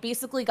 I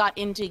basically got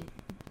into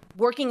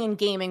working in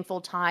gaming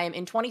full time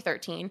in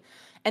 2013.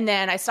 And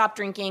then I stopped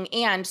drinking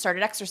and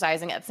started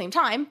exercising at the same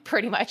time,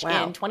 pretty much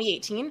in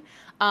 2018.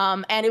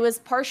 And it was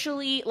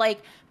partially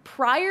like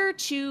prior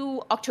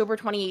to October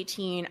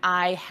 2018,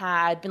 I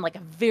had been like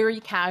a very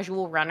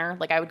casual runner.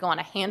 Like I would go on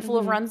a handful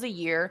of runs a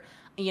year.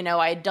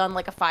 I had done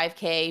like a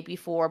 5K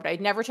before, but I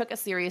never took it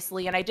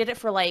seriously. And I did it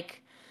for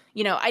like,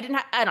 I don't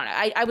know.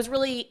 I was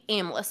really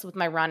aimless with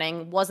my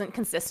running, wasn't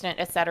consistent,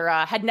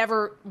 etc. Had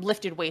never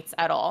lifted weights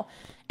at all.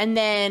 And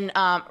then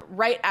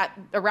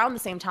around the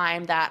same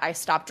time that I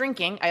stopped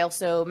drinking, I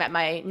also met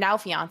my now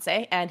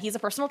fiance, and he's a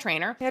personal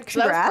trainer. Yeah, congrats. So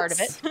that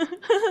was part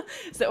of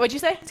it. So what'd you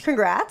say?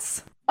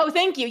 Congrats. Oh,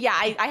 thank you. Yeah,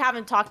 I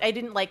haven't talked. I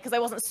didn't because I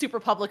wasn't super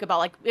public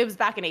about it was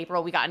back in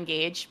April we got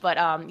engaged, but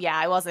yeah,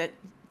 I wasn't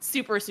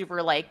super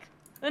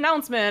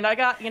announcement. I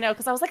got,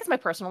 because I was like, it's my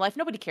personal life.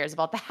 Nobody cares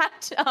about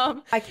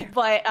that. I care.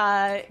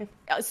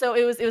 But so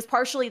it was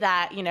partially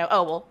that,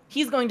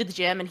 he's going to the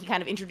gym and he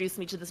kind of introduced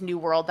me to this new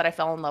world that I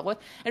fell in love with.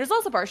 And it was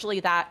also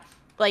partially that,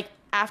 like,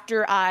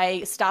 after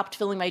I stopped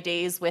filling my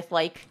days with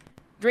like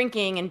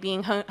drinking and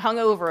being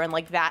hungover and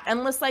like that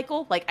endless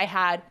cycle, like I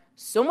had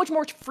so much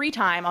more free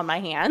time on my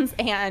hands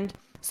and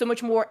so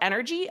much more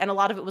energy. And a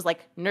lot of it was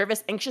like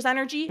nervous, anxious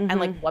energy. And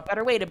like, what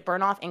better way to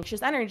burn off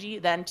anxious energy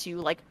than to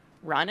like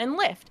run and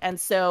lift. And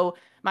so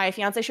my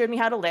fiance showed me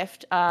how to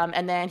lift.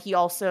 And then he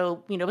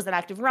also, was an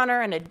active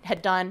runner and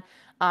had done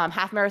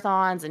half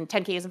marathons and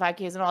 10Ks and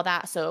 5Ks and all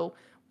that. So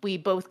we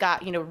both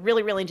got,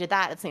 really, really into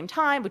that at the same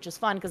time, which is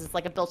fun because it's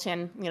like a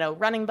built-in,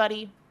 running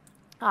buddy.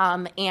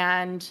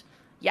 And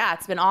yeah,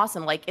 it's been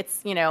awesome. Like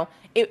it's,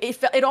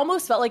 it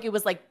almost felt like it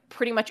was like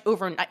pretty much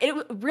overnight. It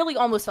really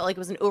almost felt like it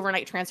was an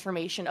overnight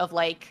transformation of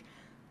like,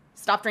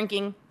 stop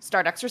drinking,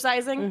 start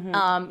exercising,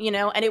 and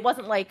it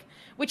wasn't like,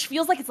 which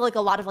feels like it's like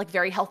a lot of like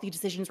very healthy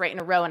decisions right in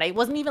a row. And I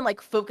wasn't even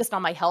like focused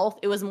on my health.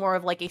 It was more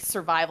of like a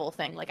survival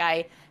thing. Like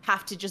I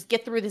have to just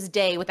get through this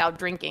day without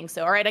drinking.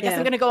 So, all right, I guess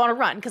I'm going to go on a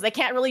run because I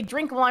can't really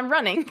drink while I'm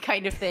running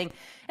kind of thing.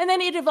 And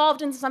then it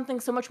evolved into something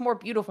so much more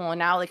beautiful. And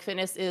now like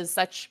fitness is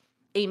such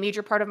a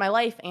major part of my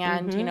life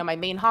and, my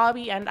main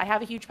hobby. And I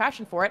have a huge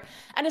passion for it.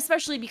 And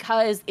especially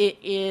because it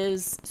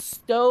is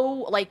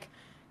so like,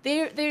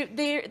 there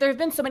have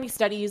been so many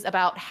studies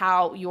about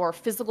how your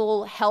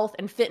physical health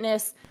and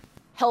fitness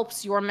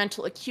helps your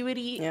mental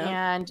acuity.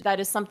 Yeah. And that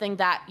is something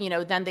that,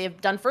 then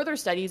they've done further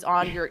studies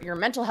on your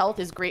mental health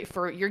is great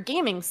for your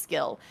gaming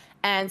skill.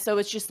 And so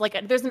it's just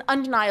like, there's an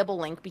undeniable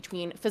link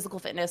between physical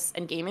fitness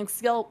and gaming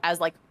skill, as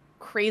like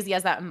crazy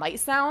as that might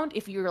sound,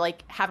 if you're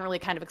like, haven't really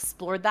kind of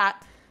explored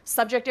that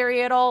subject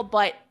area at all,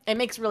 but it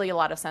makes really a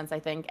lot of sense, I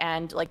think.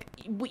 And like,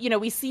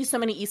 we see so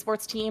many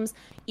esports teams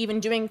even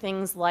doing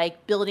things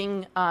like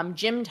building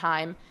gym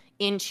time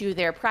into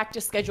their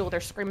practice schedule, their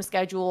scrim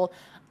schedule.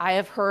 I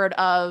have heard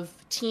of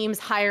teams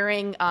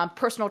hiring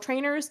personal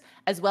trainers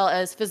as well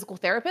as physical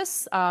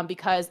therapists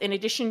because in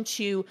addition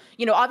to,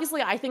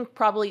 obviously I think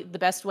probably the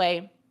best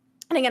way,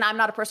 and again, I'm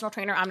not a personal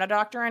trainer, I'm not a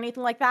doctor or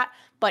anything like that,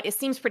 but it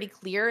seems pretty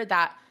clear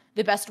that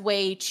the best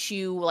way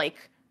to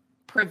like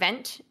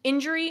prevent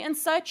injury and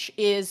such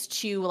is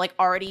to like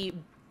already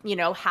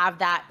have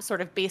that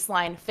sort of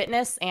baseline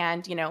fitness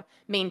and,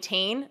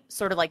 maintain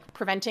sort of like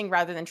preventing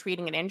rather than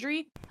treating an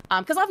injury.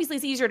 Because obviously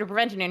it's easier to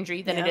prevent an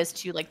injury than it is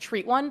to like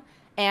treat one.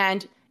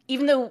 And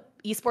even though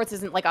esports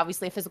isn't like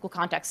obviously a physical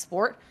contact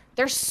sport,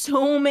 there's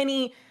so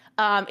many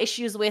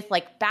issues with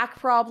like back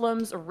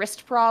problems,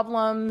 wrist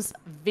problems,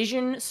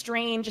 vision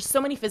strain, just so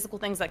many physical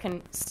things that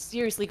can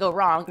seriously go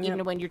wrong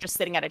even when you're just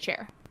sitting at a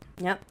chair.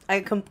 Yep, I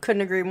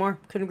couldn't agree more.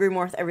 Couldn't agree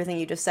more with everything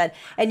you just said.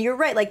 And you're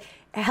right, like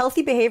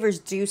healthy behaviors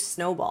do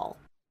snowball,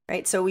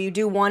 right? So you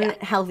do one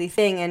healthy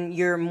thing and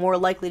you're more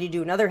likely to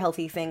do another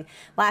healthy thing.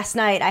 Last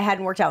night, I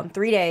hadn't worked out in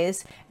 3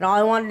 days and all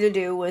I wanted to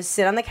do was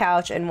sit on the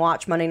couch and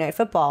watch Monday Night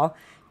Football.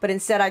 But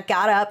instead I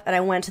got up and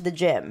I went to the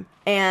gym.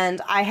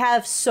 And I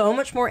have so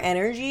much more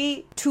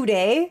energy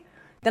today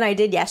than I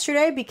did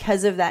yesterday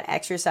because of that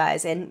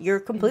exercise. And you're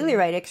completely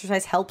right,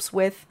 exercise helps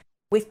with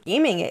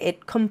gaming.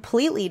 It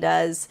completely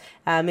does.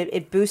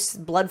 It boosts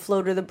blood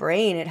flow to the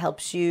brain. It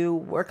helps you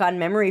work on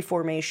memory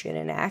formation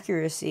and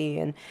accuracy.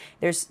 And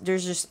there's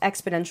just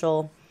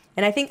exponential.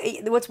 And I think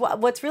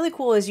what's really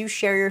cool is you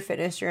share your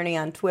fitness journey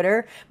on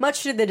Twitter,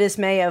 much to the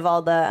dismay of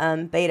all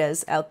the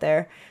betas out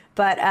there.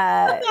 But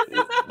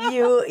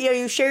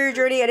you share your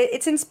journey, and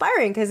it's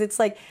inspiring because it's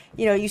like,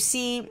 you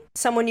see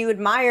someone you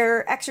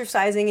admire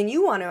exercising and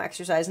you want to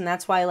exercise. And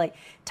that's why like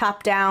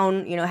top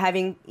down,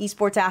 having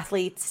esports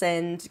athletes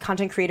and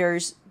content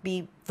creators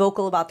be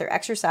vocal about their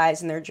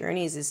exercise and their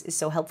journeys is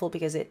so helpful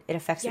because it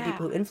affects the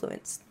people who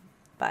influence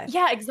by.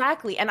 Yeah,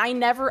 exactly. And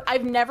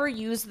I've never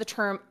used the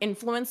term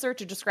influencer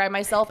to describe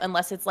myself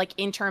unless it's like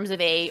in terms of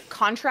a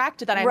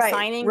contract that I'm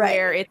signing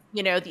where it's,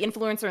 the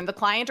influencer and the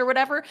client or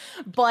whatever.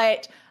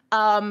 But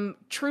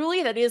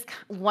truly, that is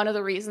one of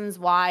the reasons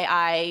why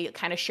I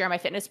kind of share my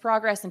fitness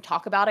progress and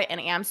talk about it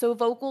and am so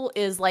vocal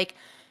is like,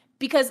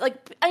 because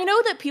like, I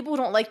know that people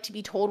don't like to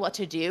be told what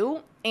to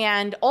do.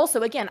 And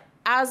also, again,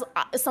 as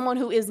someone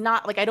who is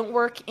not like, I don't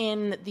work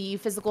in the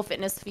physical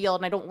fitness field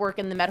and I don't work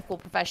in the medical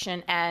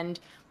profession and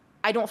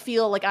I don't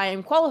feel like I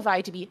am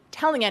qualified to be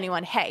telling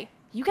anyone, hey,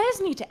 you guys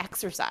need to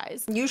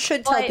exercise. You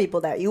should tell people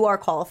that you are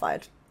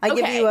qualified. I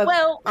give you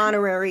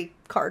honorary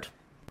card.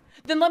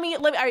 Then let me,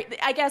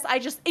 I guess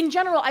in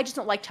general, I just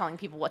don't like telling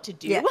people what to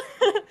do. Yeah.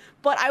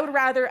 But I would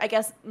rather, I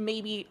guess,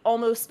 maybe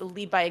almost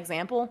lead by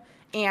example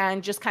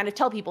and just kind of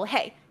tell people,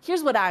 hey,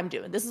 here's what I'm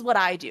doing. This is what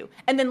I do.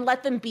 And then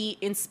let them be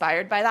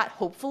inspired by that,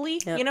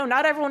 hopefully. Yep.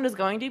 Not everyone is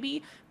going to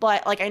be,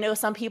 but like I know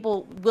some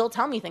people will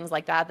tell me things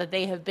like that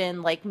they have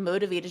been like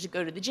motivated to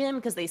go to the gym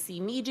because they see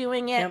me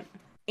doing it. Yep.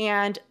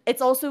 And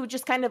it's also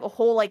just kind of a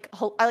whole, I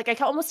can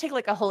almost take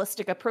like a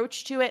holistic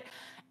approach to it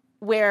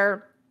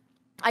where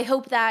I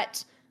hope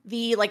that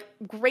the like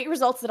great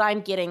results that I'm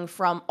getting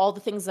from all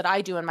the things that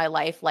I do in my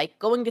life, like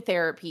going to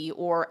therapy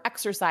or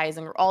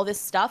exercising or all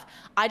this stuff,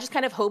 I just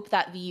kind of hope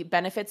that the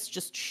benefits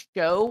just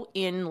show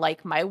in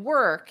like my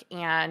work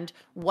and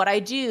what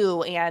I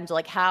do and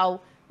like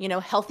how,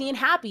 healthy and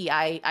happy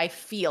I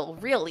feel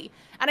really.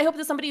 And I hope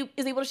that somebody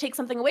is able to take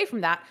something away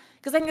from that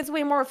because I think it's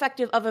way more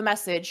effective of a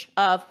message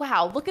of,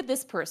 wow, look at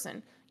this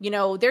person.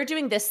 They're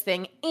doing this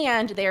thing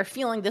and they're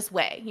feeling this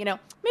way,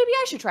 maybe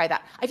I should try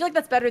that. I feel like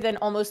that's better than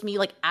almost me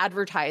like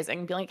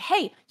advertising, being like,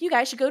 hey, you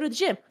guys should go to the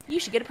gym. You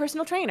should get a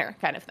personal trainer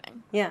kind of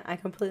thing. Yeah, I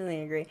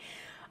completely agree.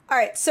 All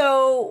right.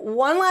 So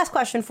one last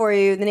question for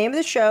you. The name of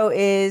the show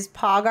is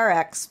POG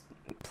RX,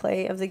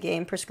 Play of the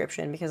Game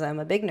Prescription, because I'm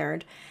a big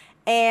nerd.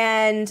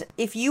 And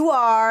if you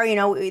are,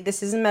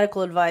 this isn't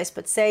medical advice,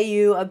 but say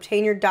you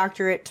obtain your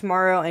doctorate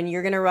tomorrow and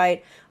you're going to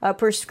write a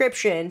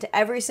prescription to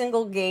every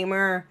single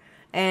gamer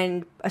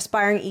and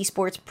aspiring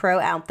esports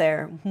pro out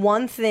there,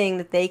 one thing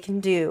that they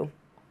can do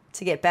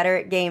to get better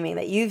at gaming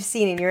that you've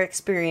seen in your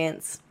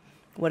experience,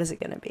 what is it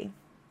going to be?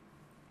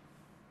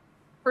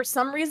 For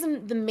some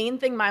reason, the main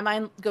thing my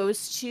mind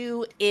goes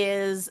to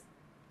is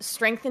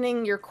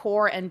strengthening your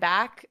core and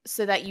back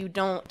so that you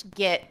don't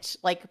get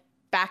like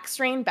back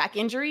strain, back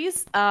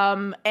injuries.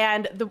 And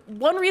the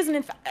one reason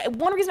in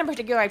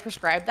particular I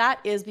prescribe that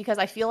is because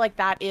I feel like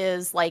that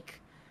is like,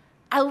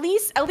 at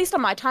least on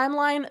my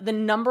timeline, the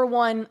number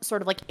one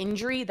sort of like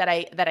injury that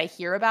I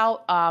hear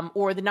about,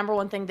 or the number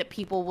one thing that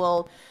people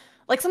will,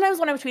 like sometimes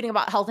when I'm tweeting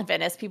about health and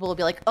fitness, people will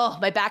be like, oh,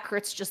 my back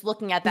hurts just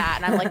looking at that.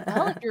 And I'm like,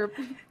 well,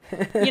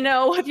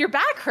 if your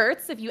back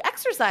hurts, if you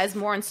exercise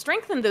more and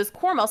strengthen those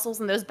core muscles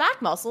and those back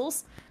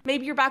muscles,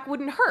 maybe your back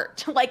wouldn't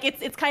hurt. Like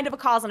it's kind of a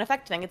cause and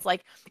effect thing. It's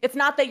like, it's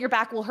not that your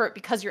back will hurt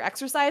because you're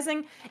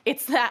exercising.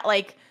 It's that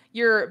like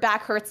your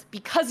back hurts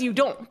because you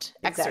don't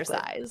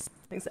exercise.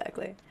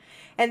 Exactly.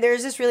 And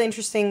there's this really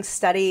interesting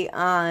study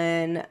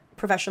on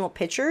professional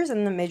pitchers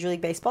in the Major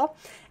League Baseball,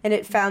 and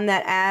it found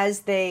that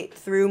as they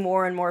threw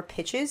more and more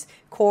pitches,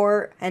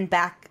 core and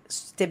back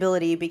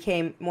stability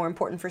became more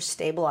important for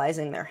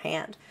stabilizing their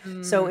hand.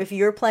 So if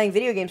you're playing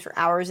video games for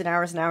hours and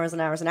hours and hours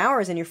and hours and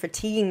hours and you're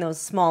fatiguing those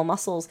small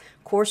muscles,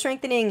 core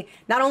strengthening,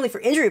 not only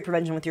for injury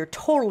prevention, which you're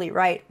totally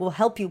right, will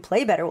help you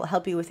play better, will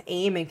help you with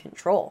aim and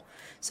control.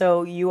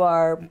 So you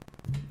are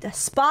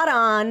spot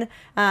on.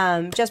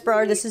 Jess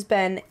Brohard, this has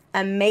been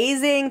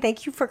amazing.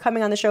 Thank you for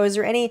coming on the show. Is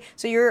there any,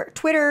 so your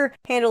Twitter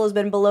handle has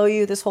been below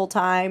you this whole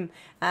time.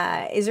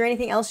 Is there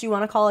anything else you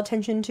want to call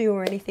attention to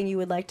or anything you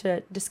would like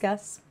to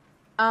discuss?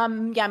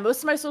 Yeah, most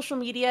of my social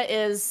media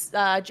is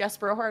Jess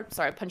Brohard.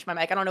 Sorry, I punched my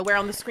mic. I don't know where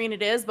on the screen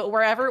it is, but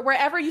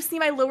wherever you see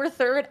my lower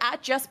third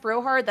at Jess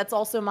Brohard, that's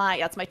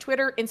my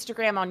Twitter,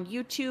 Instagram, on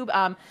YouTube.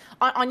 On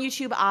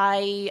YouTube,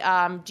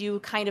 I do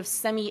kind of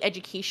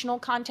semi-educational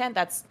content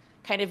that's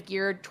kind of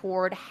geared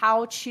toward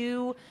how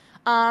to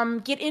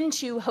get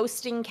into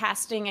hosting,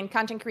 casting, and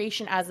content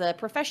creation as a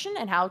profession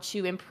and how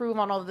to improve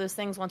on all of those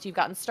things once you've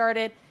gotten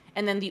started.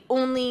 And then the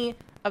only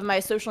of my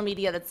social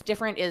media that's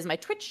different is my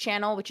Twitch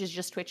channel, which is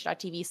just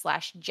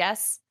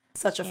twitch.tv/Jess.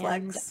 Such a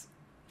flex.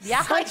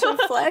 Yeah. Such a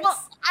flex.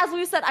 Well, as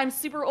we said, I'm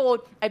super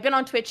old. I've been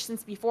on Twitch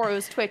since before it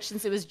was Twitch,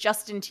 since it was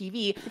Justin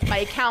TV. My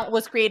account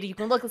was created, you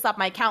can look this up,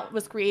 my account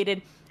was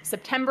created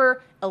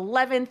September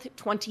 11th,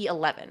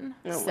 2011.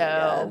 Oh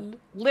so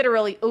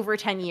literally over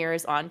 10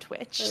 years on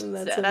Twitch. Oh,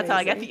 that's how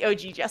I got the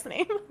OG Jess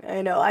name.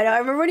 I know. I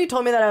remember when you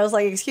told me that, I was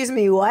like, excuse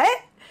me,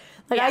 what?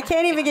 Like, I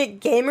can't even get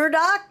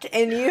GamerDoc,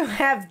 and you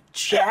have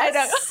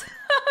Jess?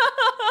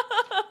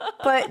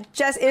 But,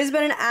 Jess, it has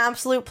been an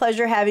absolute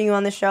pleasure having you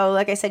on the show.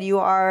 Like I said, you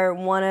are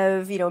one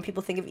of, when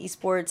people think of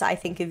esports, I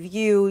think of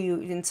you.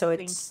 And so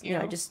it's,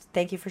 just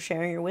thank you for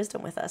sharing your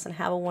wisdom with us, and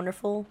have a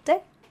wonderful day.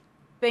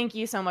 Thank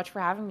you so much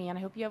for having me, and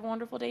I hope you have a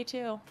wonderful day,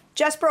 too.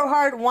 Jess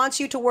Brohard wants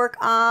you to work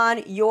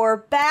on your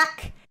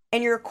back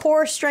and your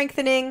core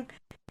strengthening.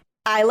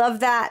 I love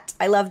that.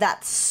 I love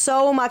that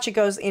so much. It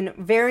goes in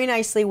very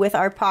nicely with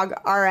our POG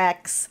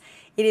RX.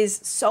 It is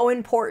so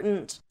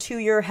important to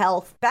your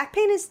health. Back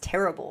pain is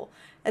terrible.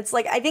 It's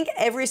like, I think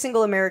every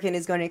single American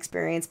is going to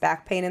experience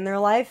back pain in their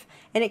life,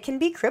 and it can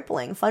be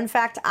crippling. Fun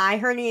fact, I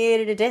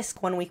herniated a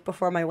disc 1 week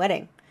before my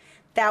wedding.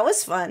 That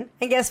was fun.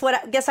 And guess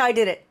what? Guess how I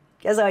did it?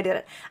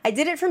 I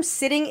did it from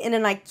sitting in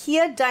an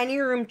IKEA dining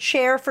room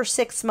chair for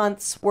 6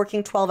 months,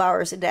 working 12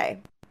 hours a day.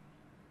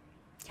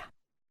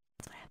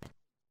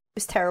 It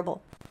was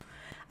terrible.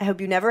 I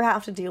hope you never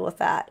have to deal with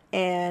that.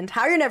 And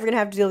how you're never going to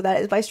have to deal with that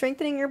is by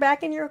strengthening your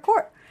back and your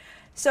core.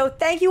 So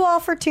thank you all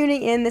for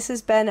tuning in. This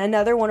has been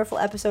another wonderful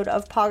episode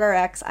of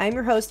POGRX. I'm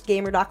your host,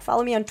 GamerDoc.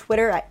 Follow me on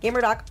Twitter at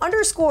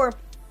GamerDoc_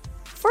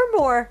 for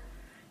more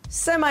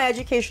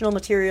semi-educational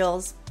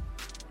materials.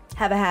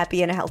 Have a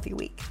happy and a healthy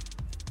week.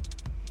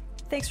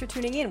 Thanks for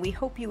tuning in. We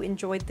hope you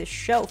enjoyed this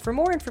show. For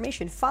more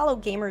information, follow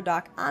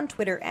GamerDoc on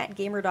Twitter at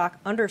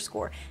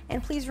GamerDoc_.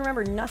 And please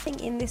remember, nothing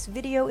in this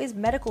video is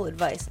medical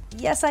advice.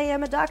 Yes, I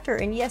am a doctor,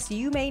 and yes,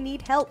 you may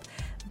need help.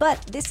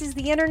 But this is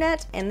the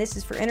internet, and this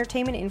is for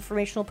entertainment and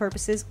informational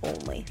purposes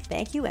only.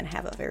 Thank you, and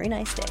have a very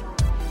nice day.